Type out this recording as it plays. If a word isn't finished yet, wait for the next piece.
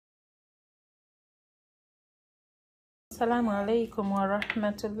Assalamu alaikum wa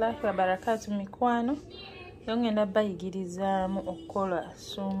rahmatullahi wa barakatuh mikwano. Ngenda bayigirizamu okukola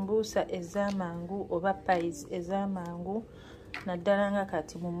sumbusa ez'amangu oba pies ez'amangu naddala nga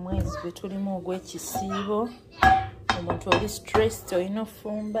kati mu mwezi gwe tulimu ogw'ekisiibo. Omuntu oli stressed, olina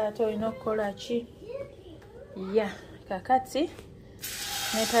ofumba ate olina okukola ki? Kakati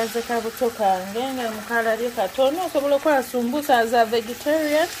netaaze kabuto kange nga mukalabye katono. Osobola okukola sumbusa za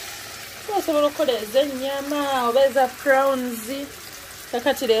vegetarian, osobola okukola ez'ennyama oba eza prawns.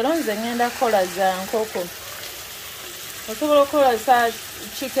 Kakati leero nze ngenda kukola za nkoko. Osobola okukola za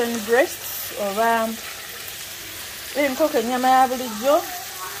chicken breasts oba enkoko ennyama ya bulijjo.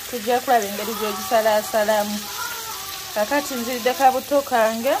 Tujja kulaba engeri gy'ogisalaasalamu. Kakati nziridde kabuto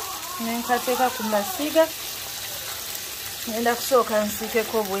kange nenkateeka ku masiga. Ngenda kusooka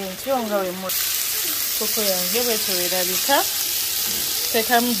nsiikeko bwentyo nga we nkoko yange bwetyo werabika.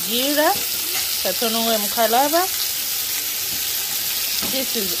 Teekamu jiira katono we mukalaba.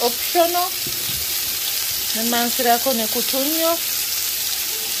 This is optional. Nemansirako ne kutunyo.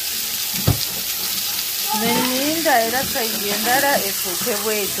 Neninda era sayidi endala efuuke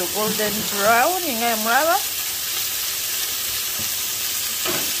bwetyo golden brown nga mulaba.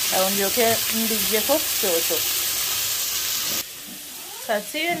 Awo ndyoke mbijjeko ku kyoto.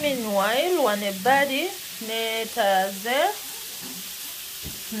 Kati meanwhile wano ebbali neetaaze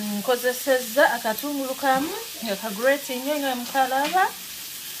nkozesezza akatungulu kamu nga kagrating nga mukalaba.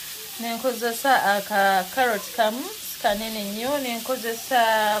 Nenkozesa aka carrot kamu kanene nnyo.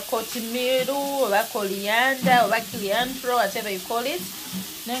 Nenkozesa kotimiru oba coriander oba cilantro, whatever you call it.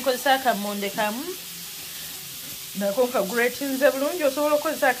 Nenkozesa akamonde kamu nako kagratinze bulungi. Osobola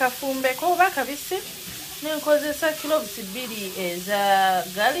okukozesa akafumbeko oba kabisi. Nenkozesa cloves 2 eza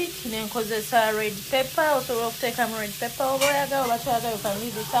garlic. Nenkozesa red pepper. Osobola okuteekamu red pepper oba oyagala oba toyagala, you can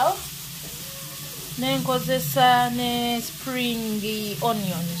leave it out. Nenkozesa ne spring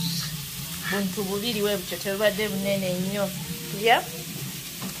onions. Buntu 2 webutyo, tebubadde bunene nnyo.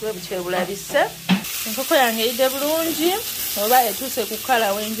 Webutyo bulabisa. Enkoko yange eyidde bulungi oba etuuse ku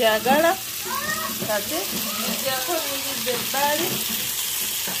kala wenjagala. Kati njako niyizza ebbali.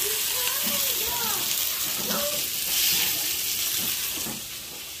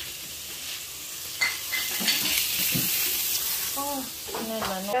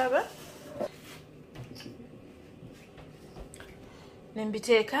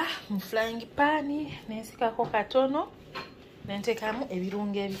 Nembiteeka mu frying pan, nensikako katono, nenteekamu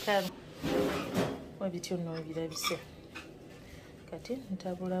ebirungo ebikalu. Webityo nno ebirabise. Kati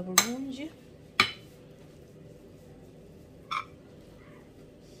ntabula bulungi.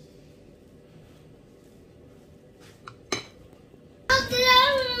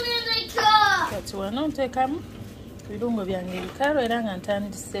 Kati wano nteekamu ebirungo byange ebikalu era nga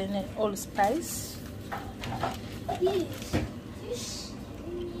ntandise ne allspice.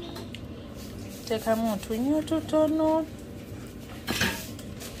 Teekamu otunyo tutono.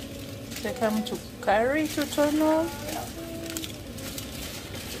 Teekamu curry tutono.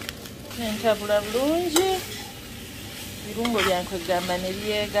 Nentabula bulungi. Ebirungo byange gamba ne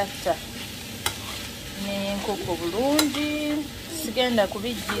byegatta n'enkoko bulungi. Sigenda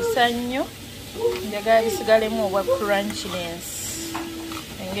kubijjiisa nnyo, njagala bisigalemu obwa crunchiness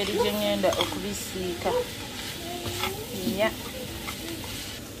engeri gye ngenda okubisiika.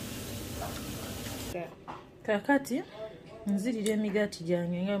 Kakati nzirira emigaati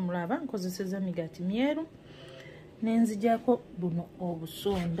gyange nga mulaba nkozeseza migaati myeru. Nenzijako buno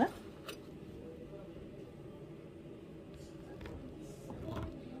obusonda.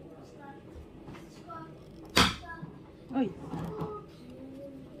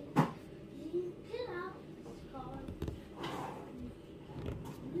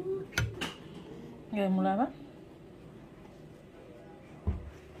 Nga mulaba.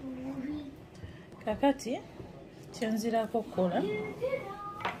 Kakati kyenzirako okukola,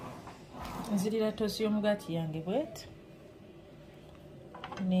 nzirira tosi y'omugaati yange bwet.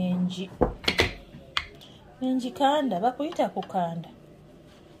 Nenjikanda, bakuyita kukanda.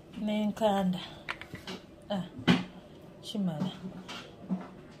 Nenkanda. Kimala.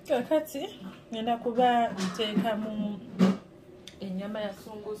 Kakati ngenda kuba nteekamu ennyama ya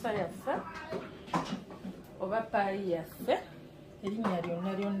sumbusa yaffe oba paayi yaffe. Erinnya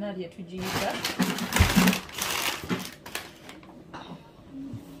lyonna lye tugiyita.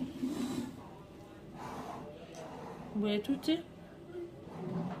 Bwe tuti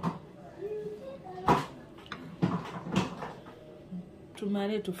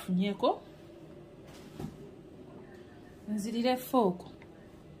tumale tufunyeko. Nzirire fooko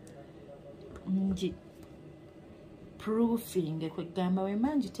proofing kwegamba we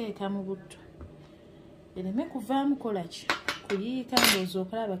mangi teeka mu butto ereme kuvaamu kolaki kuyiika ndowooza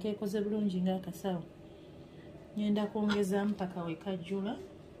okulaba keekoze bulungi ng'akasawo. Ngenda kwongezaamu paka we kajjula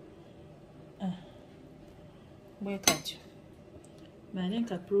bwe katyo male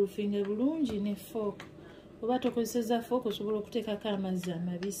nkaproofinge bulungi ne fork. Oba tokozeseza fork osobola okuteekako amazzi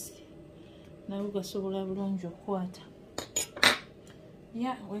amabisi nawe gasobola bulungi okukwata.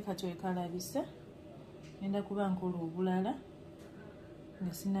 Bwe katyo wekalabisa. Ngenda kuba nkola obulala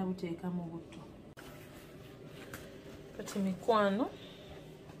nga sinnabuteeka mu butto. Kati mikwano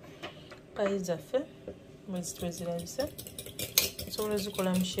payi zaffe mwezi twezirabisa osobola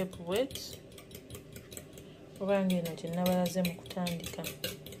zikola mu shape bwet oba ngeno kyenabalaze mu kutandika.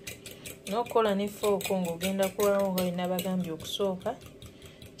 N'okukola ne fooko ng'ogenda kulawo nga olina bagambye okusooka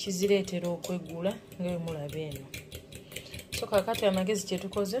kizireetera okweggula nga bwe mulaba eno. So kakati amagezi kye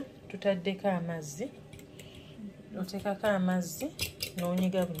tukoze tutaddeko amazzi. Oteekako amazzi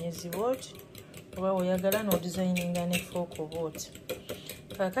n'onyiga bunyezi bwoti oba oyagala n'odizayininga ne fooko bwoti.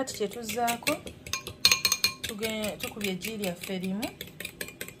 Kakati kye tuzzaako tukubye eggi lyaffe limu.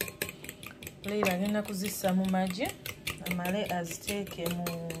 Leila agenda kuzissa mu magi amale aziteeke mu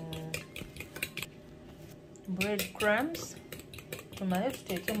bread crumbs tumale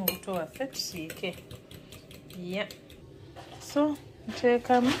tuteeke mu buto waffe tusiike. So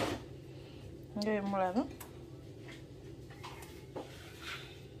nteekamu nga bwe mulaba.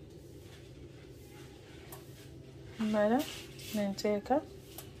 Mala nenteeka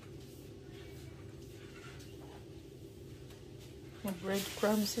mu bread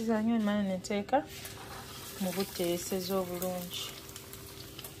crumbs zange mala nenteeka mu buteeseza obulungi.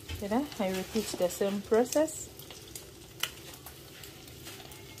 Era I repeat the same process.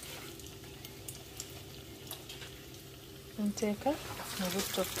 Nteeka mu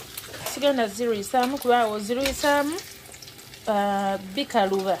butto. Sigenda ziruyisaamu kuba oziruyisaamu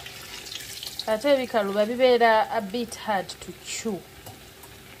bikaluba. Ate bikaluba bibeera a bit hard to chew.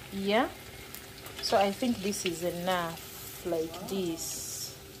 So I think this is enough like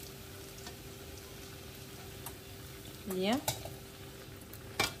this.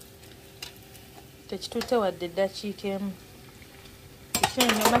 Tekitutte wadde eddakiika emu.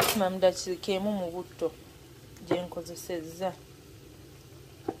 Ekyo maximum dakiika emu mu butto gye nkozesezza.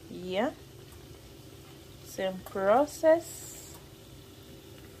 Same process.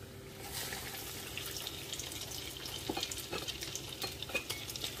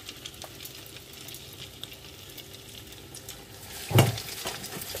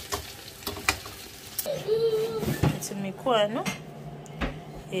 Mikwano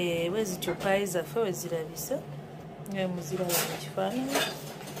bwezityo paayi zaffe wezirabisa nga muziraba mu kifaananyi.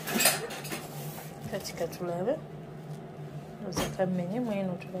 Kati katulabe oza kammenye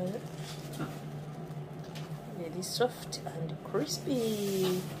mweno tulabe very soft and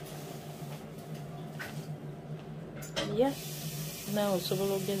crispy. Naawe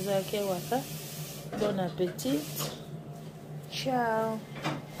osobola ogezaako ewaka. Bon appetit. Ciao.